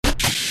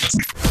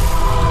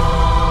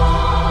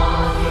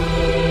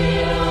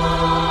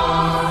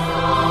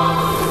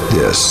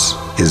This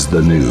is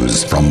the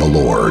news from the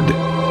Lord.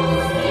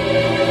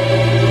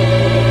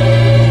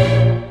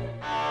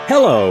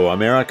 Hello,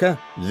 America.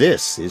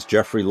 This is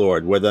Jeffrey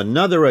Lord with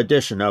another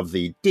edition of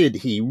the Did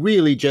He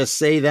Really Just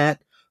Say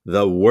That?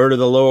 The Word of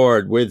the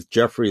Lord with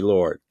Jeffrey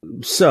Lord.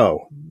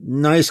 So,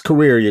 nice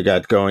career you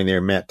got going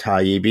there, Matt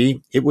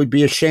Taibbi. It would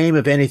be a shame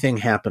if anything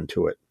happened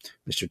to it.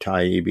 Mr.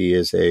 Taibbi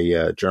is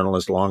a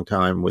journalist, long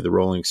time with the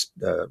Rolling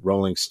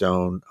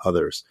Stone,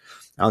 others.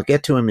 I'll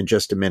get to him in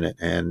just a minute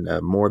and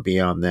more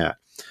beyond that.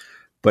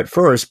 But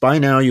first, by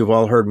now you've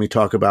all heard me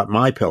talk about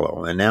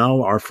MyPillow, and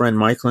now our friend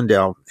Mike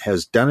Lindell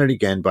has done it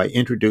again by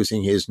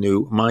introducing his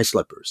new My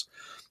Slippers.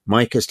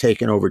 Mike has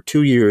taken over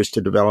 2 years to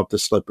develop the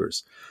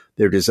slippers.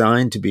 They're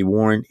designed to be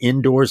worn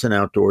indoors and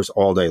outdoors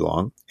all day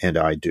long, and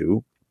I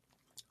do.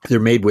 They're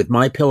made with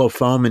MyPillow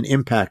foam and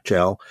impact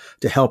gel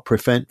to help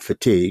prevent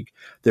fatigue.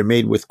 They're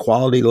made with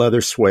quality leather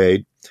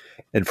suede,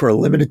 and for a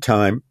limited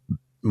time,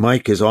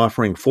 Mike is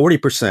offering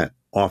 40%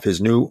 off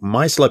his new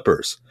My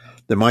Slippers.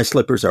 The My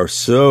Slippers are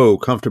so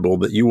comfortable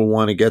that you will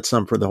want to get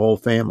some for the whole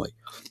family.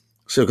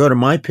 So go to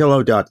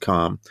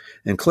mypillow.com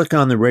and click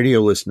on the radio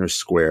listeners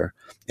square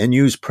and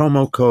use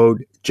promo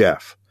code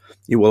Jeff.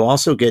 You will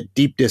also get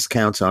deep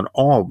discounts on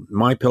all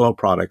MyPillow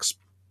products,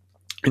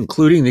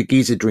 including the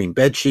Giza Dream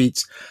bed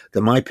sheets, the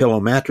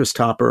MyPillow mattress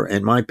topper,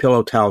 and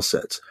MyPillow towel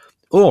sets.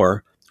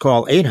 Or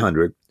call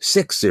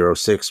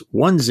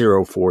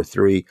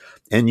 800-606-1043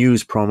 and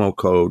use promo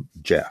code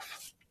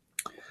Jeff.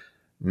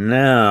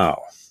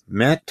 Now,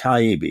 Matt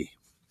Taibbi.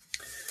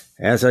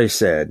 As I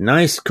said,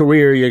 nice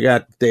career you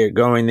got there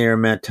going there,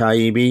 Matt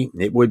Taibbi.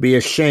 It would be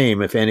a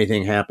shame if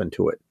anything happened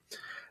to it.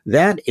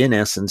 That, in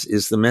essence,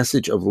 is the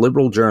message of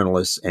liberal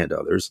journalists and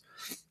others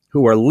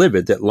who are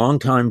livid that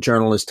longtime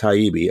journalist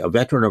Taibbi, a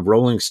veteran of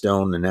Rolling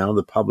Stone and now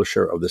the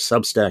publisher of the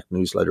Substack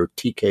newsletter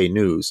TK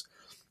News,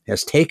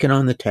 has taken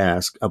on the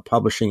task of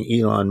publishing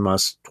Elon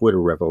Musk's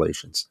Twitter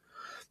revelations.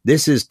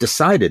 This is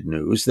decided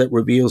news that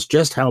reveals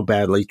just how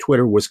badly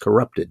Twitter was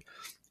corrupted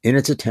in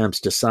its attempts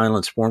to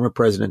silence former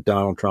President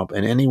Donald Trump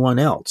and anyone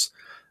else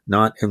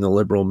not in the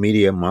liberal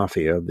media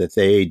mafia that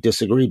they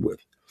disagreed with.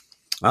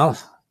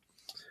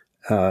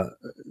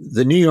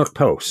 The New York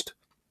Post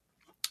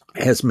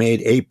has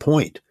made a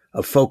point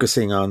of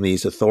focusing on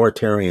these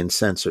authoritarian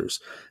censors,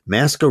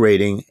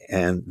 masquerading,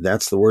 and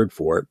that's the word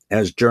for it,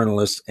 as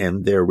journalists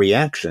and their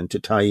reaction to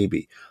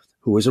Taibbi,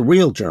 who is a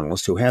real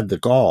journalist who had the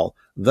gall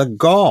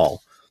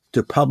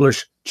to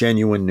publish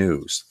genuine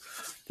news.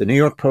 The New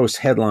York Post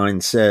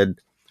headline said,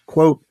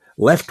 quote,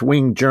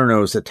 left-wing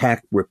journos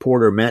attacked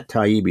reporter Matt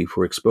Taibbi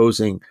for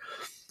exposing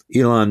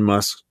Elon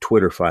Musk's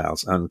Twitter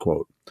files,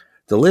 unquote.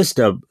 The list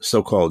of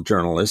so-called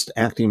journalists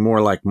acting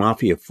more like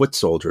mafia foot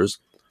soldiers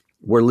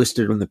were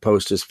listed in the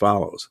Post as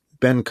follows.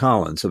 Ben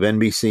Collins of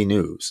NBC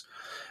News,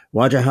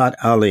 Wajahat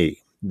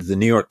Ali, the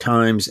New York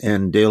Times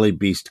and Daily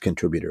Beast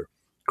contributor,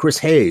 Chris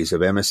Hayes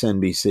of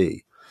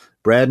MSNBC,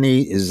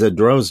 Bradley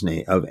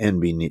Zadrozny of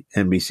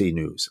NBC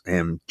News,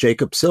 and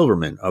Jacob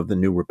Silverman of the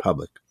New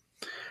Republic.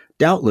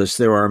 Doubtless,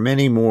 there are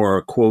many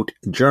more, quote,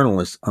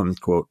 journalists,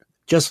 unquote,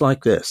 just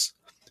like this.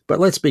 But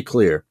let's be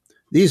clear.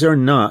 These are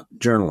not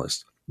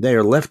journalists. They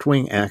are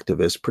left-wing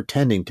activists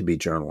pretending to be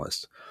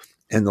journalists.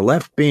 And the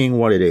left being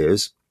what it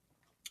is,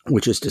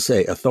 which is to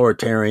say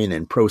authoritarian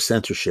and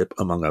pro-censorship,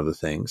 among other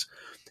things,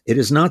 it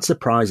is not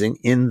surprising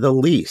in the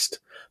least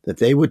that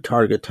they would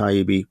target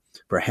Taibbi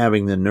for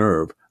having the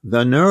nerve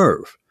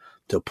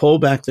to pull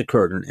back the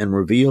curtain and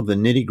reveal the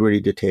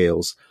nitty-gritty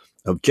details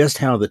of just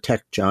how the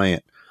tech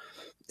giant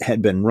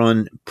had been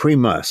run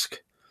pre-Musk,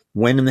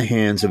 when in the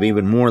hands of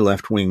even more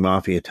left-wing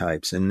mafia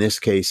types, in this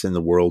case in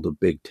the world of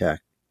big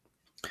tech.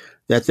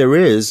 That there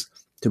is,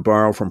 to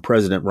borrow from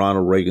President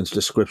Ronald Reagan's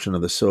description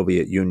of the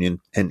Soviet Union,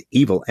 an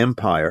evil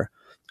empire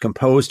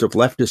composed of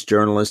leftist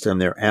journalists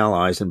and their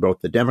allies in both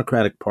the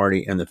Democratic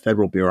Party and the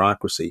federal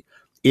bureaucracy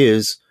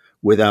is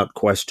without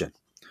question.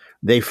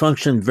 They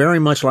function very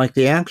much like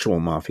the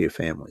actual mafia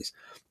families,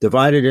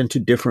 divided into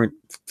different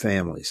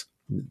families,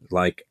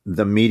 like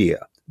the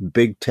media,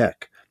 big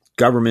tech,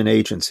 government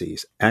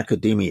agencies,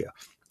 academia,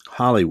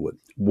 Hollywood,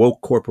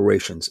 woke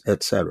corporations,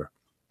 etc.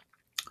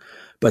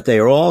 But they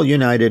are all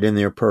united in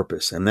their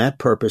purpose, and that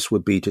purpose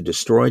would be to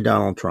destroy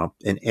Donald Trump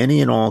and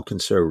any and all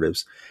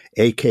conservatives,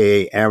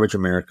 aka average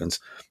Americans,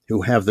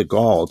 who have the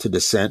gall to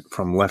dissent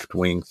from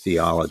left-wing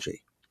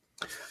theology.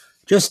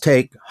 Just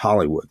take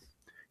Hollywood.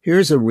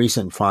 Here's a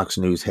recent Fox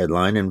News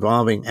headline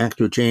involving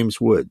actor James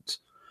Woods,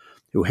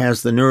 who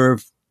has the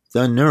nerve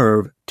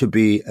to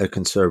be a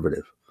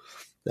conservative.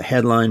 The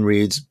headline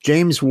reads,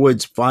 James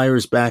Woods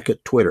fires back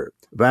at Twitter,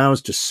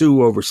 vows to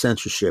sue over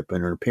censorship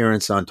in an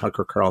appearance on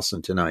Tucker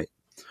Carlson tonight.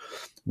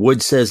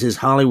 Woods says his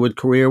Hollywood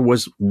career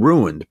was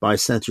ruined by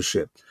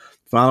censorship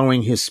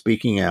following his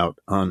speaking out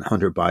on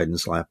Hunter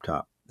Biden's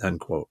laptop,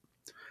 unquote.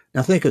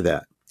 Now think of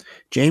that.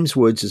 James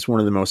Woods is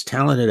one of the most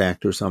talented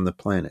actors on the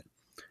planet.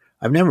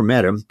 I've never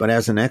met him, but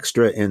as an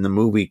extra in the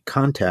movie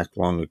Contact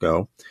long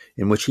ago,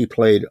 in which he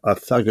played a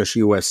thuggish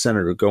U.S.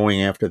 senator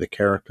going after the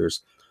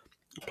characters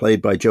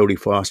played by Jodie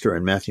Foster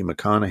and Matthew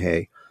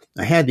McConaughey,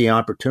 I had the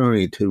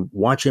opportunity to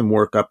watch him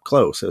work up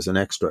close as an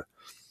extra.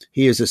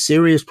 He is a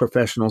serious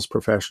professional's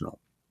professional.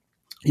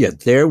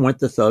 Yet there went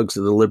the thugs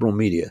of the liberal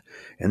media,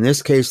 in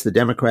this case the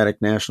Democratic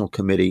National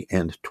Committee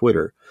and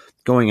Twitter,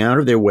 going out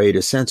of their way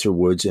to censor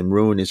Woods and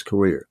ruin his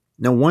career.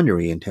 No wonder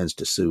he intends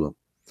to sue him.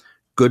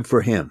 Good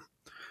for him.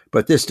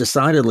 But this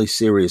decidedly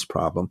serious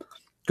problem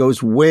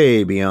goes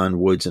way beyond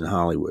Woods and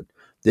Hollywood.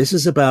 This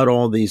is about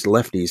all these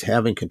lefties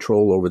having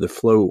control over the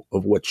flow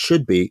of what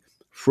should be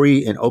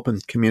free and open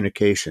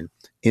communication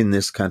in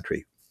this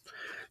country.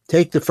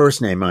 Take the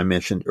first name I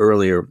mentioned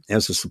earlier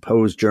as a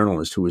supposed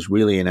journalist who was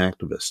really an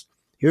activist.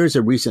 Here's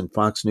a recent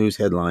Fox News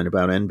headline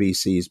about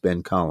NBC's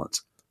Ben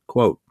Collins.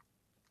 Quote,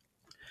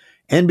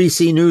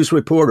 NBC News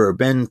reporter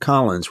Ben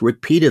Collins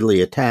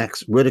repeatedly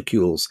attacks,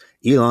 ridicules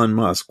Elon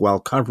Musk while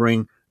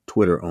covering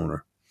Twitter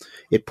owner.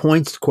 It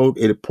points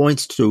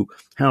to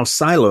how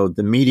siloed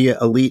the media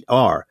elite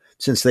are,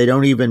 since they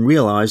don't even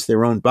realize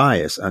their own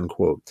bias,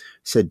 unquote,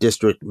 said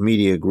District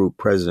Media Group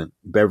President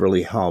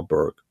Beverly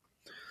Hallberg.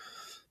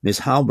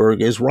 Ms.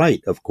 Hallberg is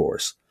right, of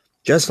course.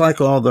 Just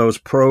like all those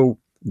pre-Elon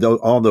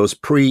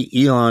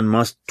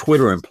Musk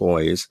Twitter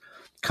employees,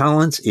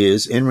 Collins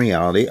is, in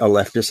reality, a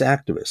leftist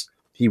activist.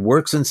 He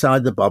works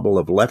inside the bubble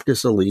of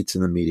leftist elites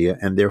in the media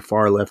and their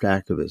far-left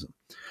activism.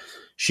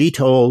 She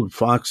told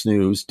Fox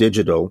News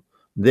Digital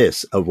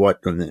this of what,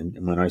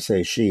 and when I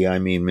say she, I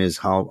mean Ms.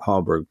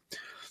 Hallberg,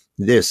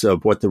 this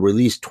of what the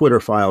released Twitter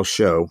files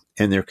show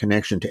and their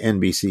connection to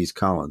NBC's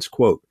Collins.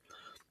 Quote,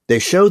 they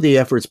show the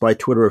efforts by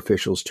Twitter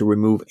officials to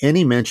remove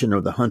any mention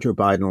of the Hunter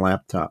Biden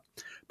laptop,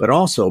 but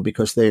also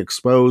because they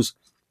expose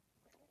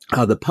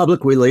how the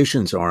public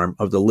relations arm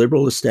of the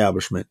liberal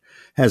establishment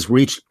has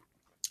reached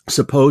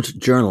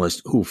supposed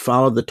journalists who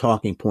followed the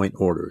talking point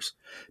orders.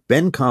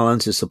 Ben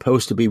Collins is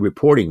supposed to be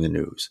reporting the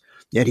news,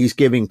 yet he's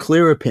giving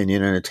clear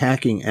opinion and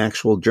attacking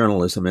actual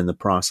journalism in the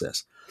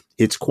process.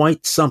 It's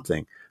quite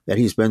something that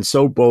he's been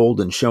so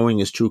bold in showing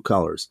his true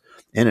colors,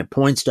 and it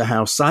points to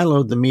how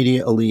siloed the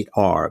media elite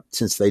are,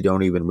 since they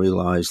don't even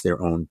realize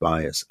their own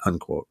bias,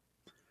 unquote.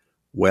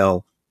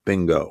 Well,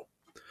 bingo.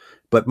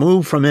 But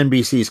move from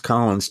NBC's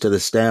Collins to the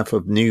staff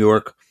of New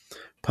York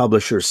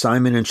publisher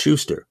Simon &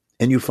 Schuster,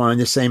 and you find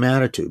the same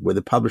attitude, with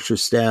the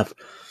publisher's staff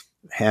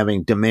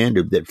having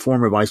demanded that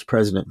former Vice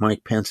President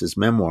Mike Pence's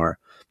memoir,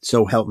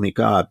 So Help Me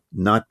God,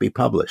 not be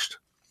published.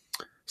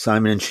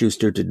 Simon &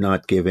 Schuster did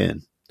not give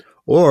in.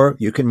 Or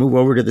you can move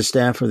over to the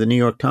staff of the New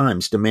York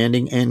Times,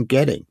 demanding and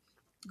getting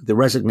the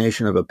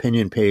resignation of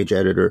opinion page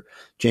editor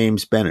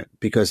James Bennett,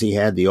 because he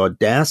had the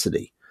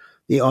audacity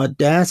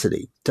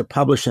to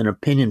publish an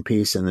opinion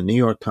piece in the New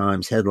York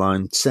Times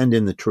headline, Send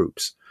in the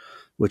Troops,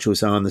 which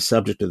was on the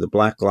subject of the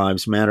Black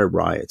Lives Matter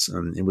riots.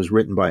 It was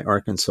written by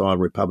Arkansas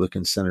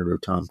Republican Senator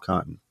Tom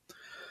Cotton.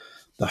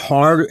 The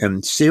hard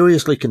and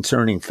seriously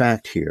concerning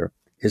fact here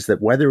is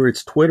that whether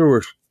it's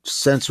Twitter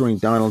censoring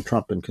Donald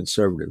Trump and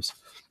conservatives,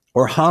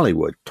 or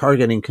Hollywood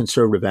targeting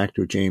conservative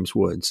actor James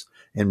Woods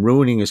and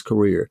ruining his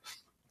career,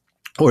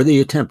 or the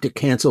attempt to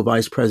cancel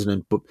Vice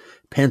President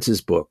Pence's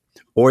book,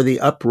 or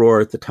the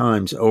uproar at the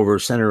Times over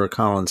Senator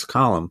Collins'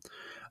 column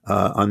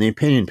on the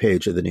opinion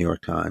page of the New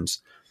York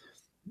Times,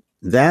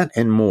 that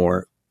and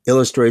more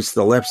illustrates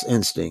the left's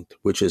instinct,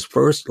 which is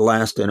first,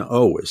 last, and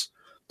always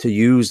to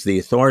use the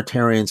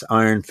authoritarian's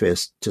iron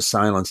fist to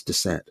silence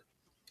dissent.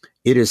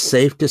 It is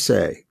safe to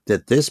say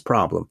that this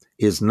problem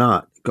is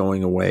not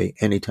going away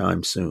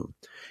anytime soon,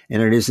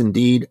 and it is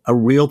indeed a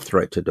real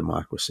threat to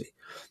democracy.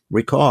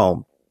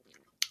 Recall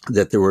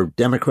that there were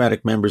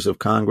Democratic members of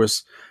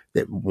Congress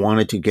that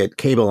wanted to get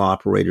cable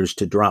operators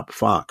to drop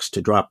Fox,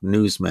 to drop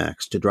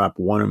Newsmax, to drop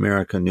One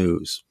America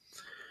News.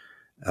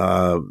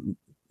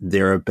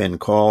 There have been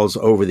calls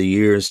over the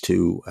years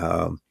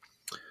to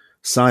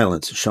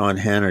silence Sean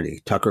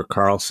Hannity, Tucker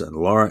Carlson,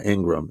 Laura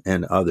Ingraham,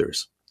 and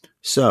others.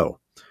 So,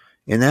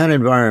 in that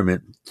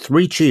environment,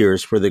 3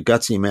 cheers for the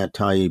gutsy Matt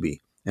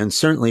Taibbi, and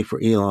certainly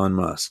for Elon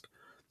Musk.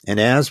 And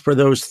as for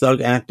those thug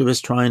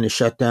activists trying to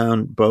shut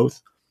down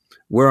both,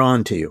 we're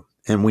on to you,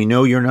 and we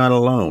know you're not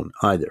alone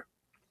either.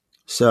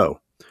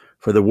 So,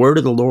 for the word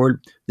of the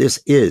Lord, this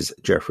is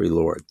Jeffrey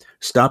Lord.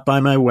 Stop by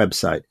my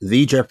website,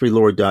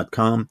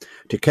 thejeffreylord.com,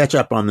 to catch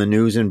up on the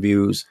news and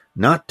views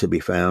not to be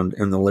found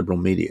in the liberal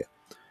media.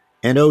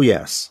 And oh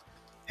yes,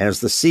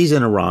 as the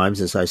season arrives,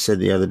 as I said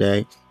the other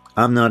day,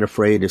 I'm not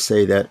afraid to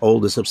say that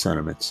oldest of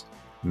sentiments,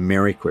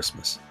 Merry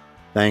Christmas.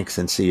 Thanks,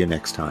 and see you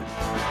next time.